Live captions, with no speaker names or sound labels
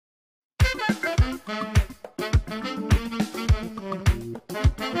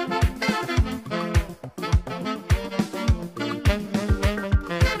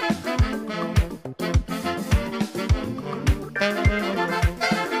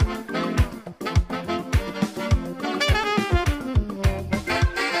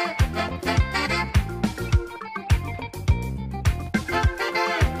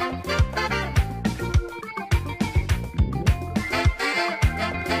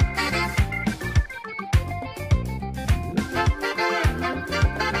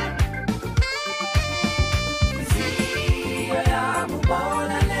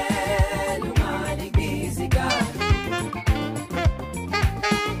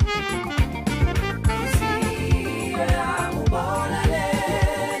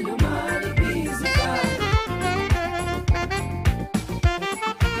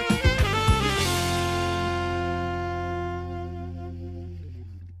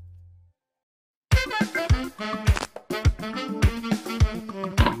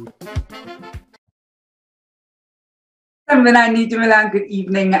Good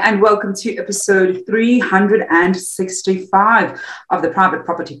evening and welcome to episode 365 of the Private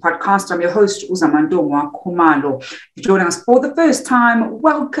Property Podcast. I'm your host, Uzamandongwa Khumalo. If you're joining us for the first time,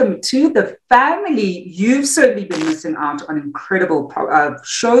 welcome to the family. You've certainly been missing out on incredible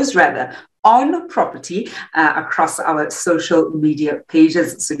shows on property across our social media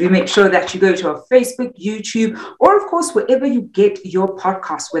pages. So do make sure that you go to our Facebook, YouTube, or of course, wherever you get your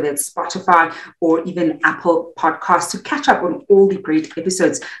podcasts, whether it's Spotify or even Apple Podcasts, to catch up on all the great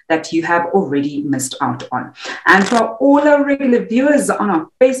episodes that you have already missed out on. And for all our regular viewers on our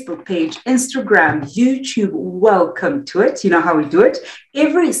Facebook page, Instagram, YouTube, welcome to it. You know how we do it.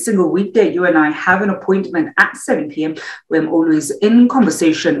 Every single weekday, you and I have an appointment at 7 p.m. where I'm always in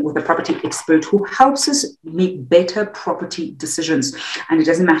conversation with a property expert who helps us make better property decisions. And it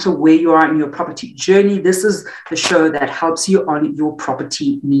doesn't matter where you are in your property journey. This is the show that helps you on your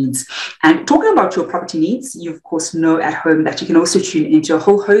property needs. And talking about your property needs, you of course know at home that you can also tune into a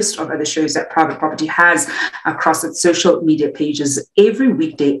whole host of other shows that Private Property has across its social media pages every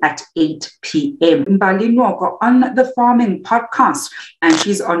weekday at 8 p.m. Mbali Nwoko on the Farming Podcast. And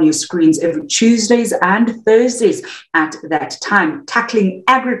she's on your screens every Tuesdays and Thursdays at that time, tackling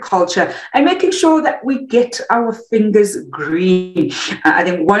agriculture and making sure that we get our fingers green. I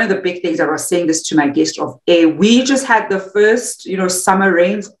think one of the big things, I was saying this to my guest of air, we just had the first, summer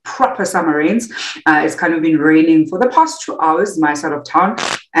rains, proper summer rains. It's kind of been raining for the past 2 hours, my side of town.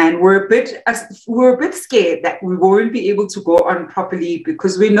 And we're a bit scared that we won't be able to go on properly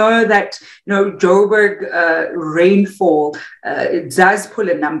because we know that, Joburg rainfall, it does pull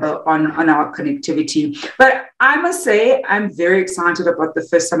a number on our connectivity. But I must say, I'm very excited about the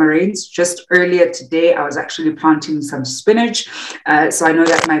first summer rains. Just earlier today, I was actually planting some spinach. So I know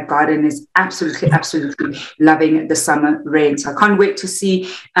that my garden is absolutely loving the summer rain. So I can't wait to see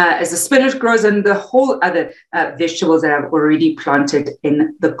as the spinach grows and the whole other vegetables that I've already planted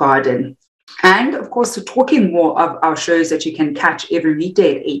in the garden. And of course, talking more of our shows that you can catch every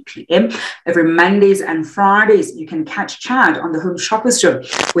weekday at 8 p.m. Every Mondays and Fridays, you can catch Chad on the Home Shoppers Show,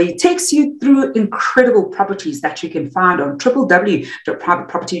 where he takes you through incredible properties that you can find on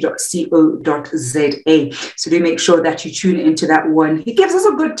www.privateproperty.co.za. So do make sure that you tune into that one. He gives us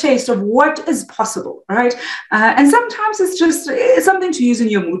a good taste of what is possible, right? And sometimes it's something to use in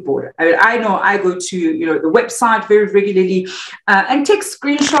your mood board. I know I go to the website very regularly and take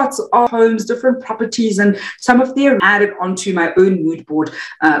screenshots of homes, different properties, and some of them added onto my own mood board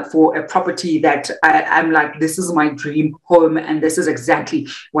for a property that I'm like, this is my dream home and this is exactly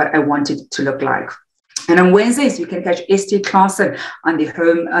what I want it to look like. And on Wednesdays, you can catch Esther Clarkson on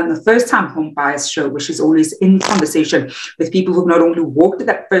the first-time home buyers show, which is always in conversation with people who've not only walked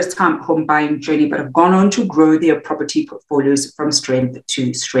that first-time home buying journey, but have gone on to grow their property portfolios from strength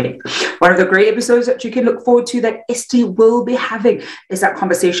to strength. One of the great episodes that you can look forward to that Esther will be having is that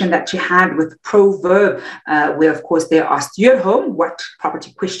conversation that she had with Proverb, where, of course, they asked you at home, what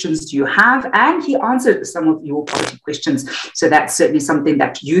property questions do you have? And he answered some of your property questions. So that's certainly something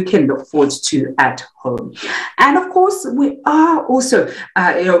that you can look forward to at home. And of course, we are also,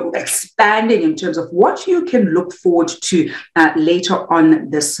 expanding in terms of what you can look forward to later on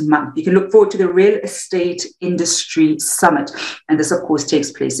this month. You can look forward to the Real Estate Industry Summit. And this, of course, takes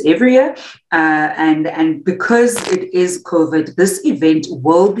place every year. And because it is COVID, this event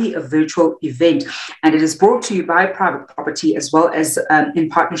will be a virtual event. And it is brought to you by Private Property as well as in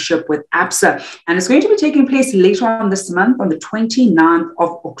partnership with APSA. And it's going to be taking place later on this month on the 29th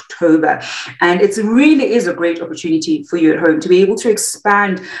of October. And it really is a great opportunity for you at home to be able to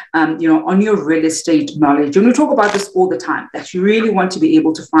expand, on your real estate knowledge. And we talk about this all the time, that you really want to be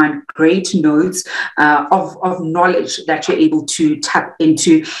able to find great nodes of knowledge that you're able to tap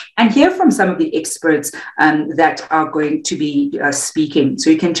into and hear from some of the experts that are going to be speaking. So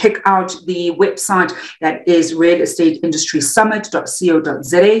you can check out the website that is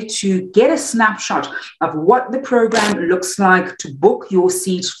realestateindustryssummit.co.za to get a snapshot of what the program looks like, to book your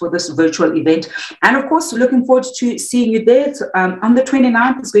seat for this virtual event. And of course, looking forward to seeing you there. On the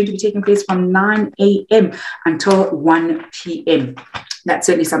 29th, it's going to be taking place from 9 a.m. until 1 p.m. That's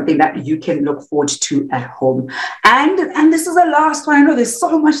certainly something that you can look forward to at home. And this is the last one. I know there's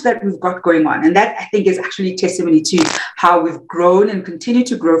so much that we've got going on. And that, I think, is actually testimony to how we've grown and continue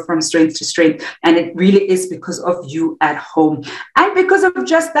to grow from strength to strength. And it really is because of you at home. And because of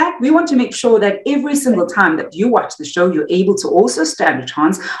just that, we want to make sure that every single time that you watch the show, you're able to also stand a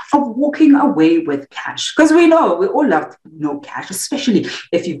chance of walking away with cash. Because we know, we all love cash, especially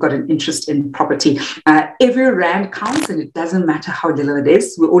if you've got an interest in property. Every rand counts, and it doesn't matter how little than it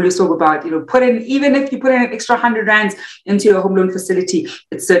is. We always talk about, even if you put in an extra 100 rands into your home loan facility,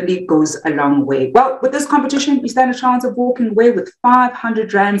 it certainly goes a long way. Well, with this competition, you stand a chance of walking away with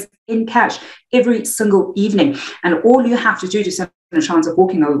 500 rands in cash every single evening. And all you have to do to stand a chance of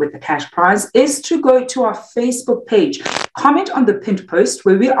walking away with the cash prize is to go to our Facebook page, comment on the pinned post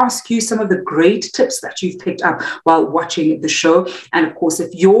where we ask you some of the great tips that you've picked up while watching the show. And of course,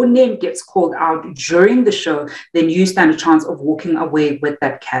 if your name gets called out during the show, then you stand a chance of walking away with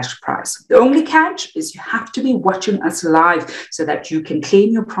that cash prize. The only catch is you have to be watching us live so that you can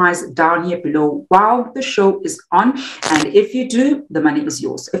claim your prize down here below while the show is on. And if you do, the money is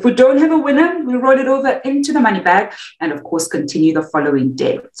yours. If we don't have a winner, we roll it over into the money bag and of course continue the following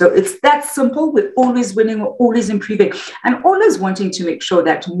day. So it's that simple. We're always winning, we're always improving, and always wanting to make sure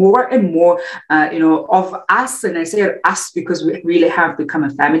that more and more, of us, and I say us because we really have become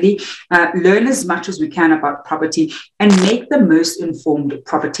a family, learn as much as we can about property and make the most informed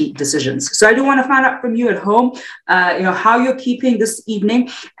property decisions. So I do want to find out from you at home, how you're keeping this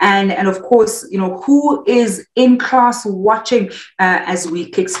evening, and of course, who is in class watching as we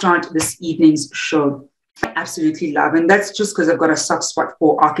kickstart this evening's show. I absolutely love, and that's just because I've got a soft spot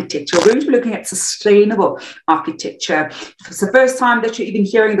for architecture. We're going to be looking at sustainable architecture. If it's the first time that you're even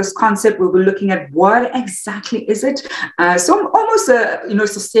hearing this concept, we'll be looking at what exactly is it. So almost a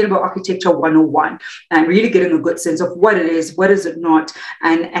sustainable architecture 101, and really getting a good sense of what it is, what is it not,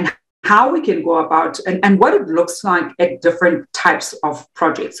 and how we can go about and what it looks like at different types of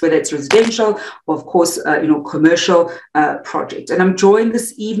projects, whether it's residential or, of course, commercial projects. And I'm joined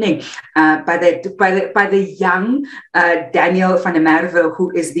this evening by the young Daniel van der Merwe,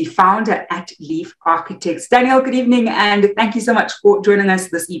 who is the founder at Leaf Architects. Daniel, good evening, and thank you so much for joining us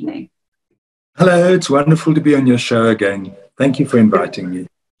this evening. Hello, it's wonderful to be on your show again. Thank you for inviting me.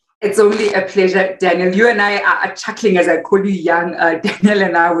 It's only a pleasure, Daniel. You and I are chuckling as I call you young. Daniel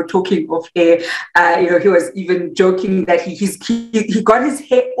and I were talking off air. He was even joking that he got his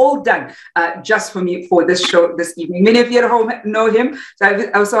hair all done just for me for this show this evening. Many of you at home know him. So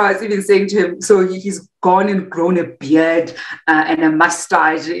I was even saying to him, so he's gone and grown a beard and a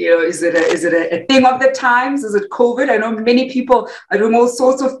mustache. Is it a thing of the times? Is it COVID? I know many people are doing all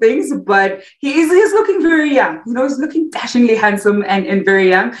sorts of things, but he's looking very young. He's looking dashingly handsome and very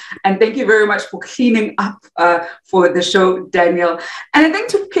young. And thank you very much for cleaning up for the show, Daniel. And I think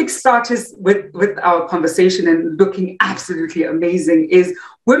to kickstart us with our conversation and looking absolutely amazing is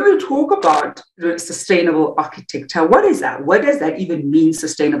when we talk about sustainable architecture, what is that? What does that even mean,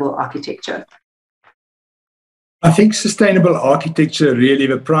 sustainable architecture? I think sustainable architecture, really,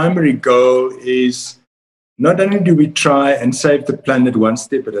 the primary goal is not only do we try and save the planet one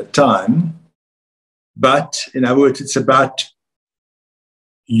step at a time, but in other words, it's about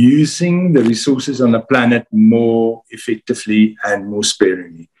using the resources on the planet more effectively and more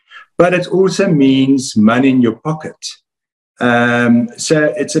sparingly. But it also means money in your pocket.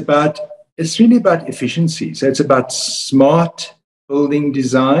 So it's really about efficiency. So it's about smart building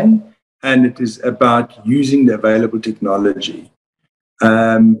design, and it is about using the available technology.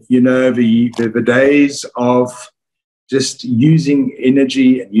 The days of just using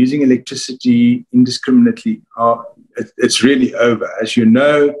energy and using electricity indiscriminately it's really over. As you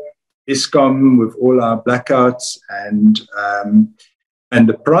know, Eskom, with all our blackouts and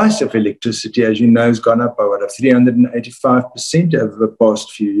the price of electricity, as you know, has gone up by 385% over the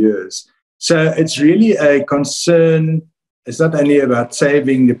past few years. So it's really a concern. It's not only about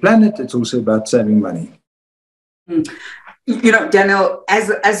saving the planet, it's also about saving money. Daniel,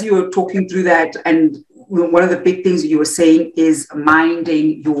 as you were talking through that, and one of the big things you were saying is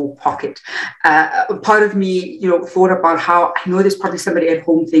minding your pocket. Part of me, thought about how I know there's probably somebody at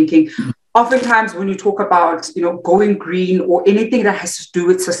home thinking, oftentimes when you talk about, going green or anything that has to do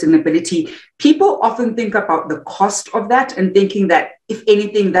with sustainability, people often think about the cost of that and thinking that if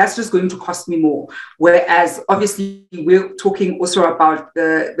anything, that's just going to cost me more. Whereas obviously we're talking also about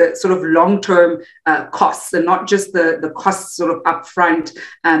the sort of long-term costs and not just the costs sort of upfront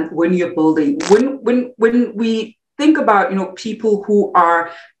when you're building. When we think about, people who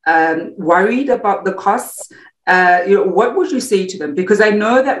are worried about the costs, what would you say to them? Because I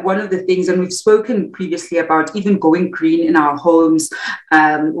know that one of the things, and we've spoken previously about even going green in our homes,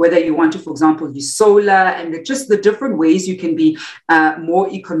 whether you want to, for example, use solar and just the different ways you can be more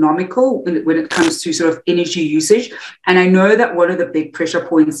economical when it comes to sort of energy usage. And I know that one of the big pressure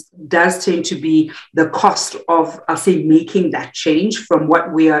points does tend to be the cost of, I'll say, making that change from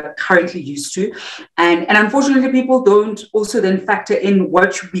what we are currently used to. And unfortunately, people don't also then factor in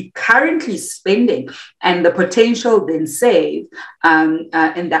what we currently spending and the potential, then save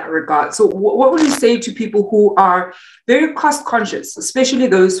in that regard. So what would you say to people who are very cost conscious, especially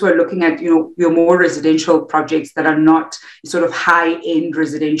those who are looking at, your more residential projects that are not sort of high end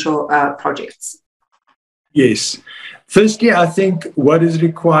residential projects? Yes. Firstly, I think what is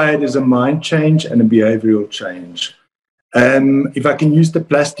required is a mind change and a behavioral change. If I can use the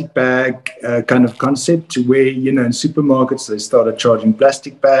plastic bag kind of concept, where, in supermarkets, they started charging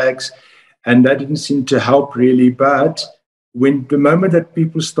plastic bags, and that didn't seem to help really. But the moment that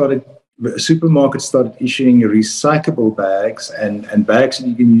supermarkets started issuing recyclable bags and bags that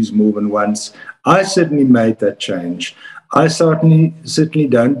you can use more than once, I certainly made that change. I certainly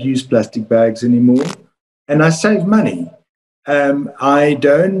don't use plastic bags anymore, and I save money. I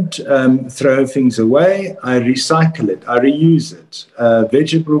don't throw things away. I recycle it. I reuse it.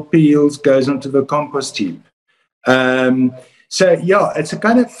 Vegetable peels goes onto the compost heap. It's a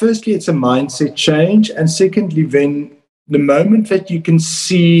kind of, firstly, it's a mindset change. And secondly, then the moment that you can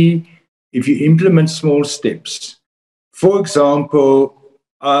see, if you implement small steps, for example,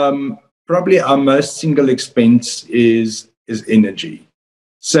 probably our most single expense is energy.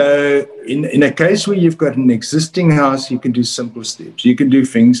 So in a case where you've got an existing house, you can do simple steps. You can do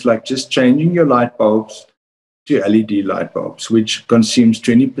things like just changing your light bulbs to LED light bulbs, which consumes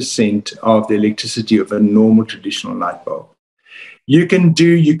 20% of the electricity of a normal traditional light bulb. You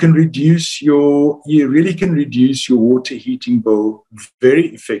really can reduce your water heating bill very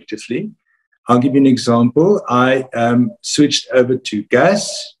effectively. I'll give you an example. I switched over to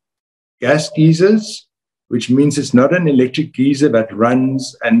gas geysers, which means it's not an electric geyser that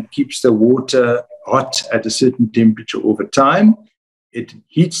runs and keeps the water hot at a certain temperature over time. It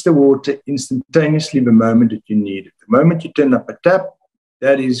heats the water instantaneously the moment that you need it. The moment you turn up a tap,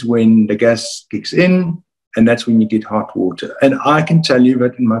 that is when the gas kicks in, and that's when you get hot water. And I can tell you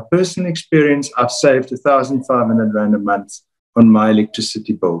that in my personal experience, I've saved 1,500 Rand a month on my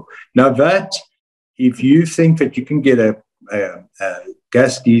electricity bill. Now that, if you think that you can get a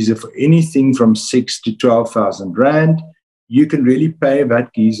gas geyser for anything from 6,000 to 12,000 Rand, you can really pay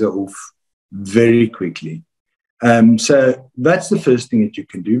that geyser off very quickly. So that's the first thing that you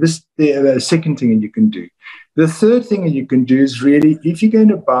can do. The second thing that you can do. The third thing that you can do is really, if you're going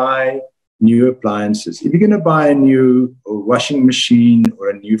to buy new appliances, if you're going to buy a new washing machine or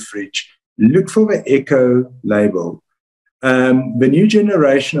a new fridge, look for the Eco label. The new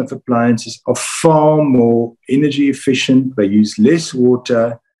generation of appliances are far more energy efficient. They use less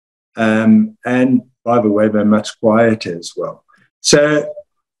water. And by the way, they're much quieter as well. So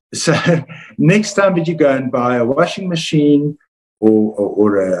next time that you go and buy a washing machine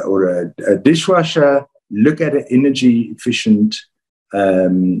or a dishwasher, look at an energy efficient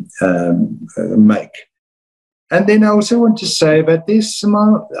make. And then I also want to say that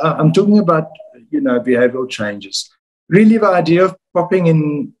I'm talking about, behavioral changes. Really, the idea of popping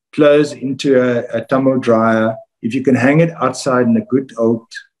in clothes into a tumble dryer, if you can hang it outside in a good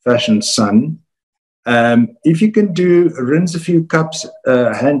old-fashioned sun, if you can rinse a few cups,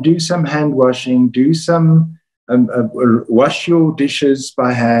 do some hand washing, wash your dishes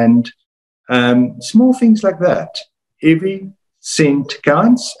by hand, small things like that. Every cent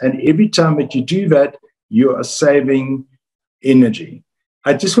counts, and every time that you do that, you are saving energy.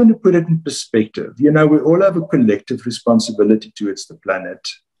 I just want to put it in perspective. We all have a collective responsibility towards the planet.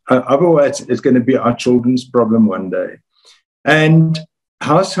 Otherwise, it's going to be our children's problem one day. And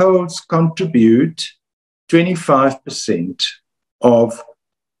households contribute 25% of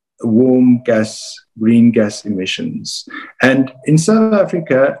green gas emissions. And in South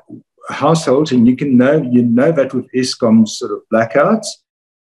Africa, households, and you know that with Eskom's sort of blackouts,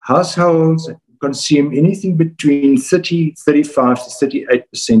 households consume anything between 35 to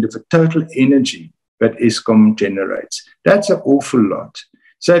 38% of the total energy that Eskom generates. That's an awful lot.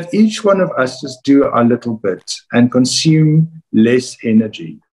 So if each one of us just do our little bit and consume less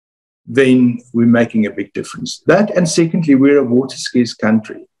energy, then we're making a big difference. That, and secondly, we're a water scarce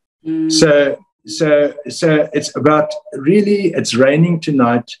country. So it's about, really, it's raining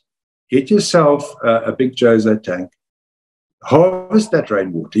tonight. Get yourself a big Jozo tank. Harvest that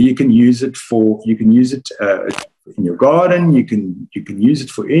rainwater. You can use it in your garden. You can use it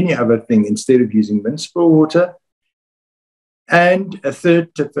for any other thing instead of using municipal water. And a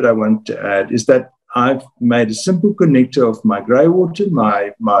third tip that I want to add is that I've made a simple connector of my grey water,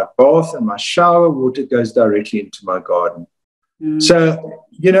 my bath and my shower water goes directly into my garden. So,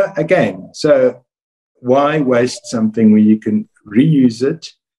 so why waste something where you can reuse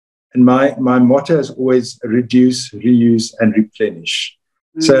it? And my motto is always reduce, reuse, and replenish.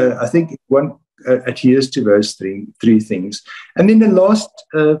 So I think one adheres to those three things. And then the last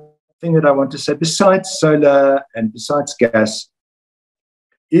thing that I want to say, besides solar and besides gas,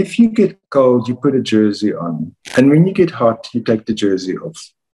 if you get cold, you put a jersey on. And when you get hot, you take the jersey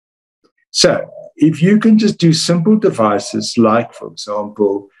off. So if you can just do simple devices like, for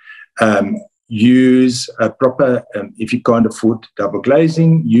example, use a proper, if you can't afford double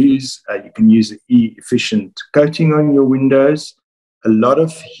glazing, you can use an E-efficient coating on your windows. A lot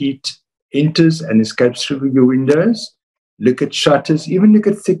of heat enters and escapes through your windows. Look at shutters, even look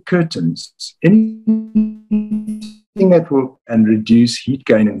at thick curtains. Anything that will reduce heat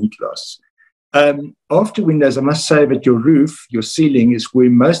gain and heat loss. After windows, I must say that your roof, your ceiling, is where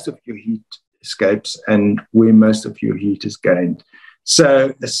most of your heat escapes and where most of your heat is gained.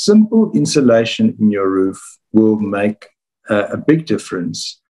 So a simple insulation in your roof will make a big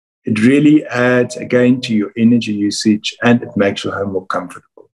difference. It really adds, again, to your energy usage, and it makes your home more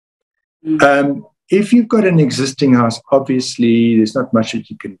comfortable. If you've got an existing house, obviously there's not much that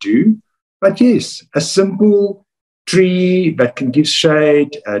you can do. But yes, a simple tree that can give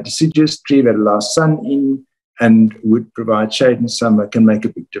shade, a deciduous tree that allows sun in and would provide shade in summer, can make a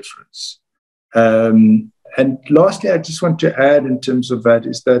big difference. And lastly, I just want to add in terms of that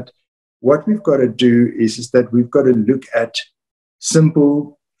is that what we've got to do is that we've got to look at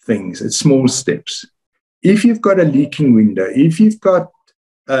simple things, at small steps. If you've got a leaking window, if you've got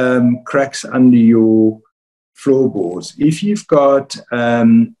cracks under your floorboards, if you've got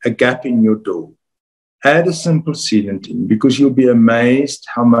a gap in your door, add a simple sealant in, because you'll be amazed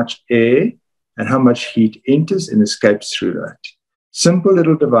how much air and how much heat enters and escapes through that. Simple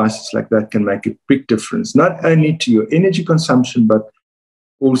little devices like that can make a big difference, not only to your energy consumption, but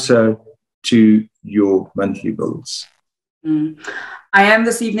also to your monthly bills. I am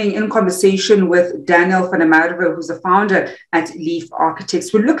this evening in conversation with Daniel van der Merwe, who's the founder at Leaf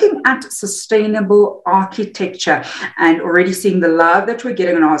Architects. We're looking at sustainable architecture and already seeing the love that we're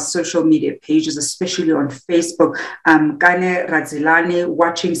getting on our social media pages, especially on Facebook. Kane Radzilane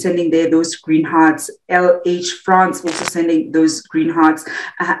watching, sending there those green hearts. LH France also sending those green hearts.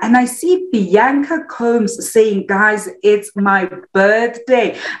 And I see Bianca Combs saying, guys, it's my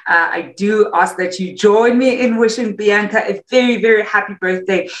birthday. I do ask that you join me in wishing Bianca a very, very happy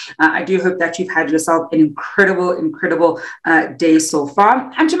birthday. I do hope that you've had yourself an incredible day so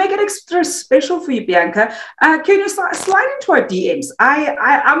far. And to make it extra special for you, Bianca, can you slide into our DMs?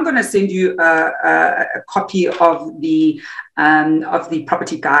 I'm going to send you a copy of the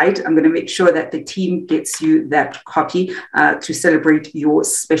property guide. I'm going to make sure that the team gets you that copy to celebrate your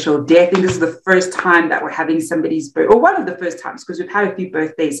special day. I think this is the first time that we're having somebody's birthday, or one of the first times, because we've had a few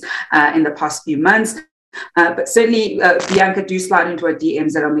birthdays in the past few months. But certainly, Bianca, do slide into our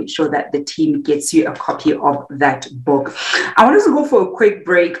DMs and I'll make sure that the team gets you a copy of that book. I want us to go for a quick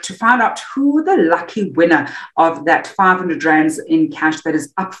break to find out who the lucky winner of that 500 rands in cash that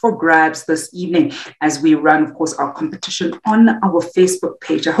is up for grabs this evening as we run, of course, our competition on our Facebook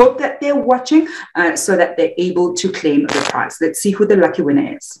page. I hope that they're watching so that they're able to claim the prize. Let's see who the lucky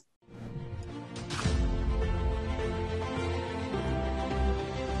winner is.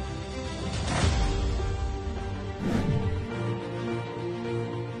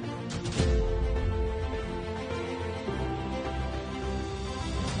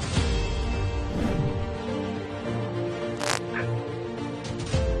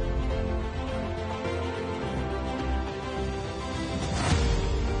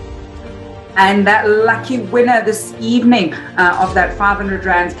 And that lucky winner this evening of that 500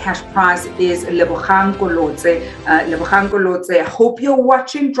 rands cash prize is Lebogang Kolotse. Lebogang Kolotse, I hope you're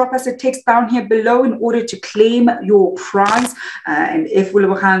watching. Drop us a text down here below in order to claim your prize. And if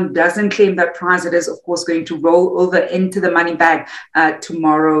Lebogang doesn't claim that prize, it is, of course, going to roll over into the money bag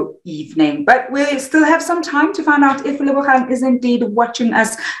tomorrow evening. But we still have some time to find out if Lebogang is indeed watching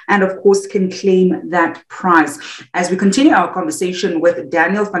us and, of course, can claim that prize. As we continue our conversation with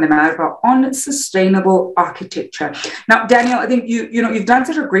Daniel van der Merwe on sustainable architecture. Now, Daniel, I think you've done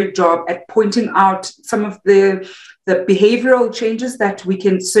such a great job at pointing out some of the behavioral changes that we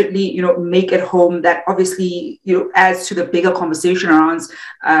can certainly make at home that obviously adds to the bigger conversation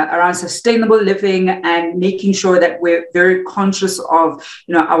around sustainable living and making sure that we're very conscious of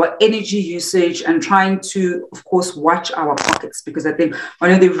our energy usage and trying to, of course, watch our pockets, because I think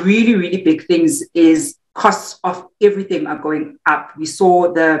one of the really, really big things is costs of everything are going up. We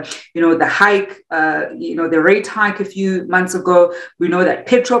saw the hike, the rate hike a few months ago. We know that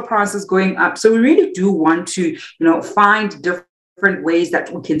petrol prices going up. So we really do want to, find different different ways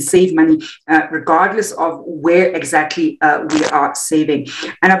that we can save money, regardless of where exactly we are saving.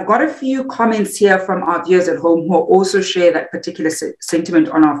 And I've got a few comments here from our viewers at home who also share that particular sentiment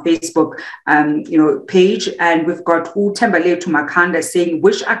on our Facebook page. And we've got Utembale Tumakanda saying,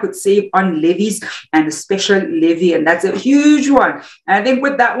 wish I could save on levies and a special levy. And that's a huge one. And I think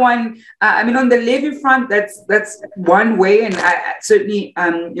with that one, on the levy front, that's one way. And I certainly,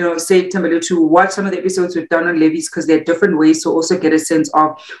 say, Tembale, to watch some of the episodes we've done on levies, because there are different ways to also get a sense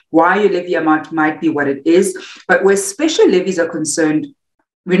of why your levy amount might be what it is. But where special levies are concerned,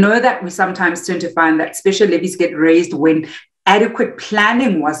 we know that we sometimes tend to find that special levies get raised when adequate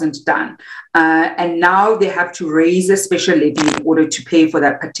planning wasn't done. And now they have to raise a special levy in order to pay for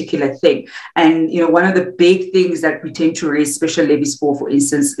that particular thing. And, one of the big things that we tend to raise special levies for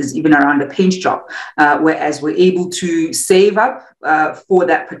instance, is even around a paint job, whereas we're able to save up for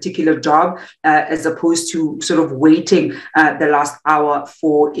that particular job, as opposed to sort of waiting the last hour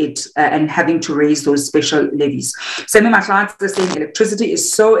for it and having to raise those special levies. Semi Mashans is saying electricity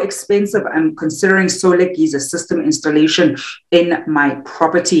is so expensive. I'm considering solar geyser system installation in my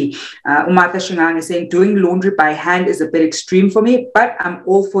property. Umata Shingang is saying doing laundry by hand is a bit extreme for me, but I'm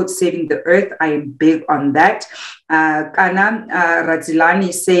all for saving the earth. I am big on that. Kana Radzilani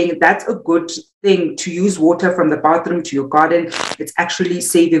is saying that's a good thing to use water from the bathroom to your garden. It's actually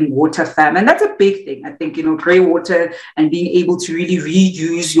saving water, fam. And that's a big thing. I think, grey water and being able to really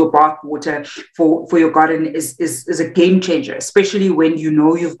reuse your bath water for your garden is a game changer, especially when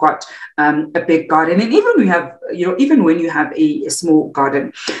you've got a big garden. And even when you have a small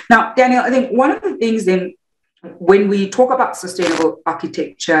garden. Now, Daniel, I think one of the things then when we talk about sustainable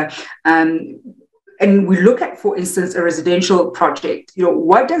architecture, and we look at, for instance, a residential project,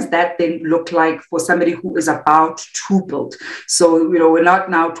 what does that then look like for somebody who is about to build? So, we're not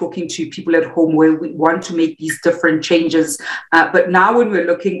now talking to people at home where we want to make these different changes. But now when we're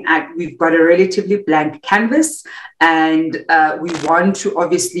looking at, we've got a relatively blank canvas, and we want to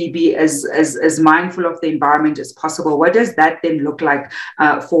obviously be as mindful of the environment as possible. What does that then look like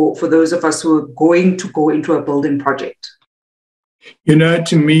for those of us who are going to go into a building project?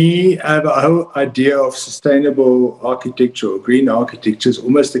 To me, the whole idea of sustainable architecture or green architecture is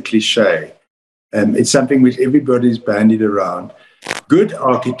almost a cliche. It's something which everybody's bandied around. Good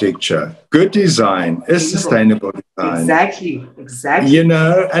architecture, good design is sustainable design. Exactly.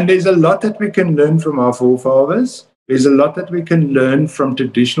 And there's a lot that we can learn from our forefathers. There's a lot that we can learn from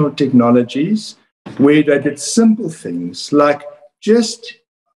traditional technologies where they did simple things like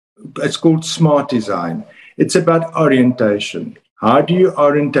it's called smart design. It's about orientation. How do you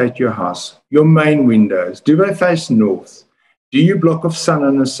orientate your house? Your main windows, do they face north? Do you block off sun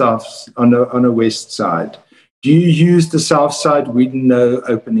on the south, on the west side? Do you use the south side window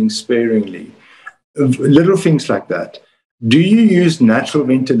opening sparingly? Little things like that. Do you use natural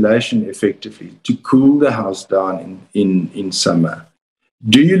ventilation effectively to cool the house down in summer?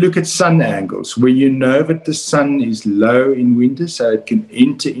 Do you look at sun angles where you know that the sun is low in winter so it can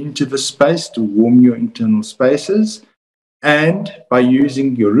enter into the space to warm your internal spaces? And by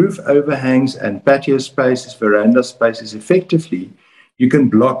using your roof overhangs and patio spaces, veranda spaces effectively, you can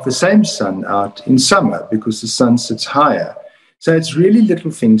block the same sun out in summer because the sun sits higher. So it's really little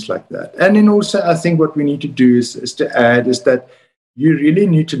things like that. And then also I think what we need to do is that you really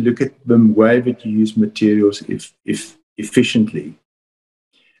need to look at the way that you use materials efficiently.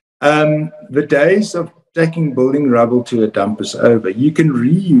 The days of taking building rubble to a dump is over. You can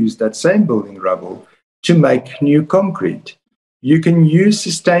reuse that same building rubble to make new concrete. You can use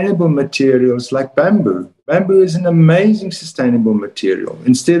sustainable materials like bamboo. Bamboo is an amazing sustainable material.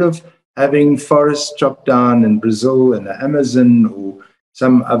 Instead of having forests chopped down in Brazil and the Amazon or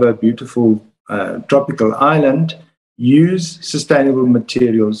some other beautiful tropical island, use sustainable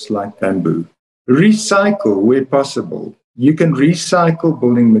materials like bamboo. Recycle where possible. You can recycle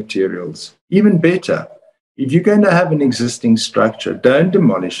building materials. Even better, if you're going to have an existing structure, don't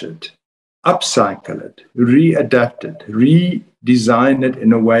demolish it. Upcycle it, readapt it, redesign it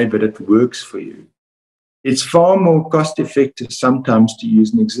in a way that it works for you. It's far more cost-effective sometimes to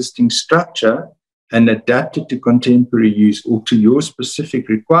use an existing structure and adapt it to contemporary use or to your specific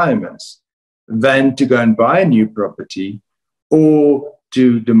requirements than to go and buy a new property or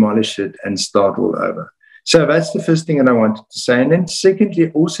to demolish it and start all over. So that's the first thing that I wanted to say. And then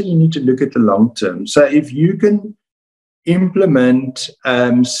secondly, also you need to look at the long term. So if you can implement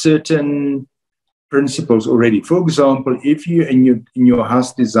certain principles already. For example, if you in your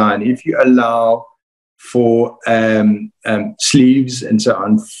house design, if you allow for sleeves and so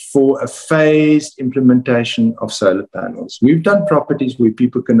on for a phased implementation of solar panels. We've done properties where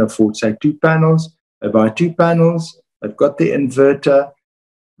people can afford, say, 2 panels. They buy 2 panels, they've got the inverter,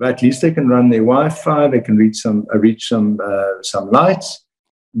 but at least they can run their Wi-Fi, they can reach some lights.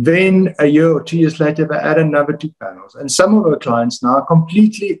 Then a year or 2 years later, they add another 2 panels. And some of our clients now are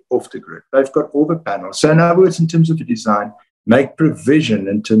completely off the grid. They've got all the panels. So in other words, in terms of the design, make provision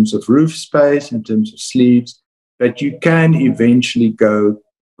in terms of roof space, in terms of sleeves, that you can eventually go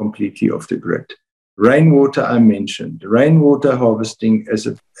completely off the grid. Rainwater, I mentioned. Rainwater harvesting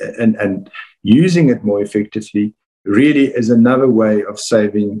and using it more effectively really is another way of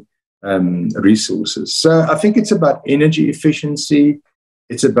saving resources. So I think it's about energy efficiency.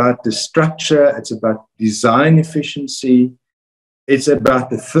 It's about the structure. It's about design efficiency. It's about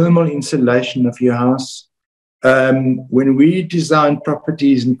the thermal insulation of your house. When we design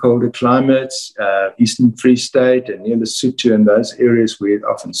properties in colder climates, Eastern Free State and near Lesotho and those areas where it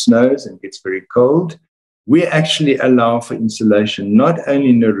often snows and gets very cold, we actually allow for insulation not only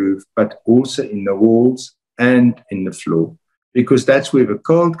in the roof, but also in the walls and in the floor, because that's where the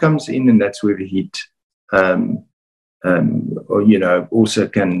cold comes in and that's where the heat also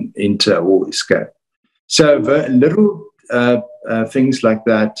can enter or escape. So little things like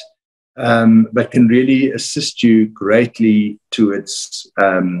that that can really assist you greatly towards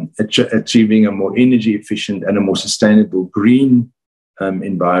achieving a more energy efficient and a more sustainable green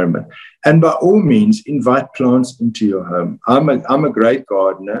environment. And by all means, invite plants into your home. I'm a great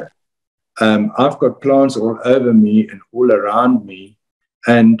gardener. I've got plants all over me and all around me.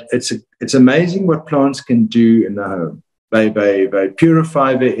 And it's amazing what plants can do in the home. They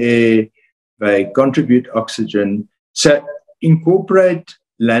purify the air, they contribute oxygen. So incorporate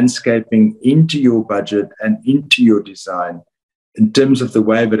landscaping into your budget and into your design in terms of the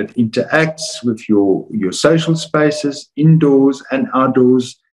way that it interacts with your social spaces, indoors and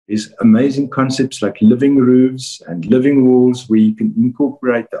outdoors. There's amazing concepts like living roofs and living walls where you can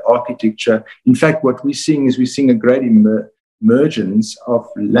incorporate the architecture. In fact, what we're seeing is a great emergence of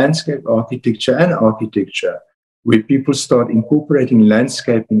landscape architecture and architecture, where people start incorporating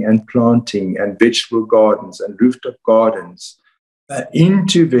landscaping and planting and vegetable gardens and rooftop gardens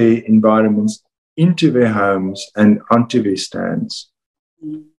into their environments, into their homes, and onto their stands.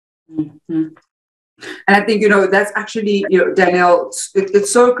 Mm-hmm. And I think, that's actually, Danielle,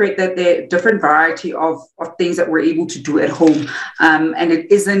 it's so great that there are different variety of things that we're able to do at home. And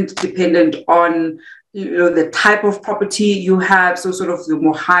it isn't dependent on, the type of property you have, so sort of the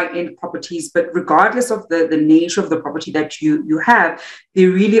more high-end properties, but regardless of the nature of the property that you have, there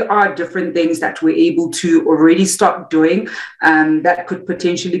really are different things that we're able to already start doing that could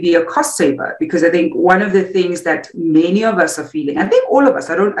potentially be a cost saver. Because I think one of the things that many of us are feeling, I think all of us,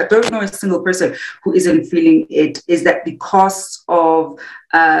 I don't know a single person who isn't feeling it, is that the costs of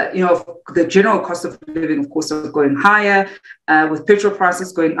the general cost of living, of course, are going higher. With petrol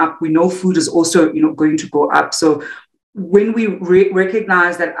prices going up, we know food is also, going to go up. So when we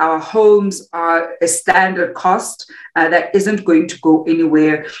recognize that our homes are a standard cost that isn't going to go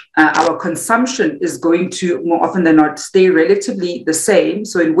anywhere, our consumption is going to, more often than not, stay relatively the same.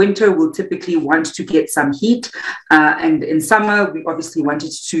 So in winter, we'll typically want to get some heat. And in summer, we obviously want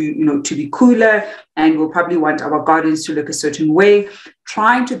it to be cooler, and we'll probably want our gardens to look a certain way.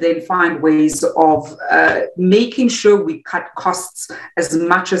 Trying to then find ways of making sure we cut costs as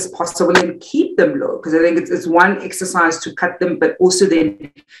much as possible and keep them low, because I think it's one exercise to cut them, but also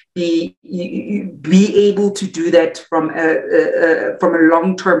then be able to do that from a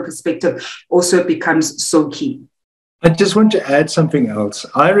long-term perspective also becomes so key. I just want to add something else.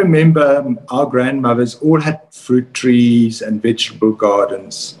 I remember our grandmothers all had fruit trees and vegetable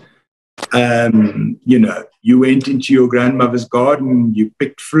gardens. You went into your grandmother's garden, you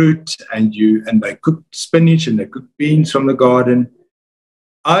picked fruit, and they cooked spinach and they cooked beans from the garden.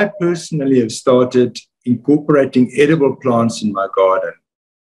 I personally have started incorporating edible plants in my garden.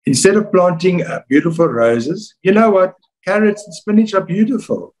 Instead of planting beautiful roses, you know what? Carrots and spinach are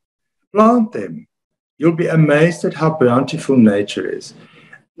beautiful. Plant them. You'll be amazed at how bountiful nature is.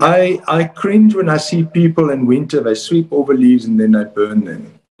 I cringe when I see people in winter, they sweep all the leaves and then they burn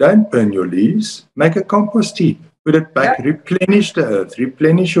them. Don't burn your leaves. Make a compost heap. Put it back. Yeah. Replenish the earth.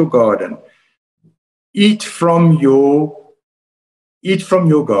 Replenish your garden. Eat from your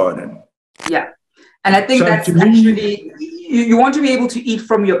garden. Yeah. And I think so that's actually, you want to be able to eat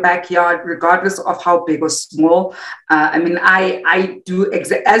from your backyard, regardless of how big or small. I do,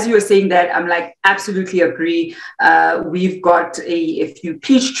 as you were saying that, I'm like, absolutely agree. We've got a few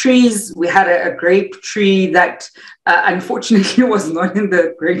peach trees. We had a grape tree that unfortunately was not in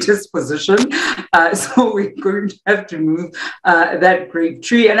the greatest position. So we're going to have to move that grape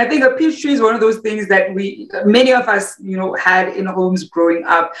tree. And I think a peach tree is one of those things that many of us, had in homes growing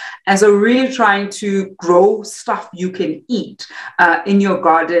up. And so really trying to grow stuff you can eat in your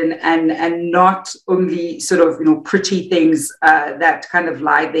garden and not only sort of, pretty things that kind of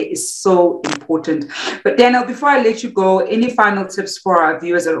lie there is so important. But Daniel, before I let you go, any final tips for our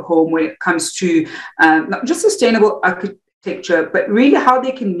viewers at home when it comes to not just sustainable architecture, but really how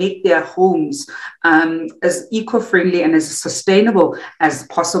they can make their homes as eco-friendly and as sustainable as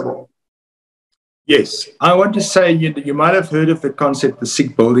possible? Yes, I want to say you might have heard of the concept, the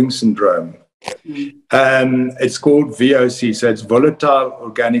sick building syndrome. It's called VOC, so it's volatile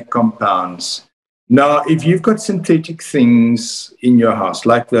organic compounds. Now, if you've got synthetic things in your house,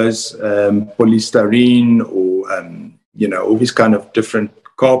 like those polystyrene or, all these kind of different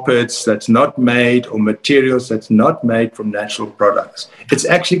carpets that's not made, or materials that's not made from natural products, it's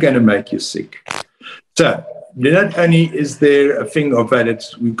actually going to make you sick. So not only is there a thing of that,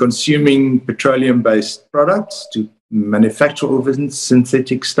 we're consuming petroleum-based products to manufacture all this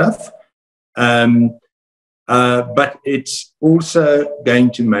synthetic stuff, but it's also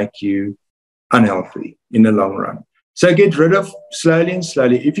going to make you unhealthy in the long run. So get rid of slowly and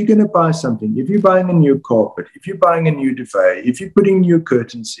slowly. If you're going to buy something, if you're buying a new carpet, if you're buying a new duvet, if you're putting new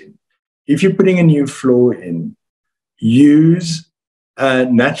curtains in, if you're putting a new floor in, use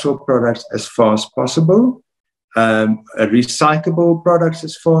natural products as far as possible, recyclable products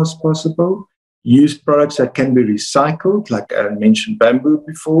as far as possible. Use products that can be recycled, like I mentioned bamboo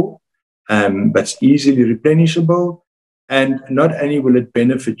before, that's easily replenishable. And not only will it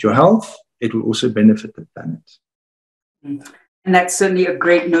benefit your health, it will also benefit the planet. And that's certainly a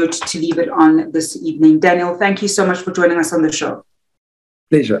great note to leave it on this evening. Daniel, thank you so much for joining us on the show.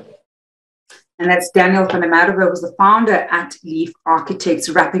 Pleasure. And that's Daniel van der Merwe, who's the founder at Leaf Architects,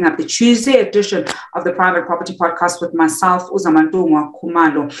 wrapping up the Tuesday edition of the Private Property Podcast with myself, Uzamantungwa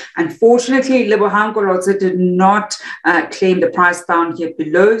Khumalo. Unfortunately, Lebohang Golotse did not claim the price down here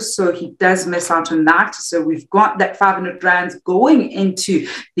below, so he does miss out on that. So we've got that 500 rands going into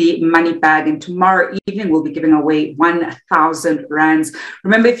the money bag, and tomorrow evening we'll be giving away 1,000 rands.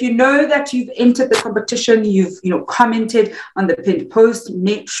 Remember, if you know that you've entered the competition, you've commented on the pinned post,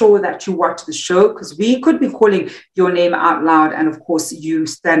 make sure that you watch the show, because we could be calling your name out loud, and of course you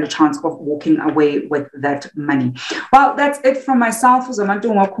stand a chance of walking away with that money. Well, that's it from myself,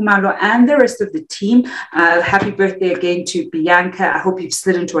 Uzamantungwa Khumalo, and the rest of the team. Happy birthday again to Bianca. I hope you've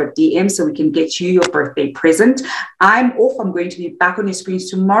slid into our DM so we can get you your birthday present. I'm off. I'm going to be back on your screens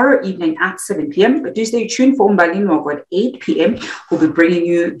tomorrow evening at 7 p.m. But do stay tuned for Umbalini at 8 p.m. We'll be bringing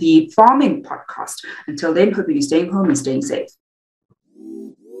you the farming podcast. Until then, hoping you're staying home and staying safe.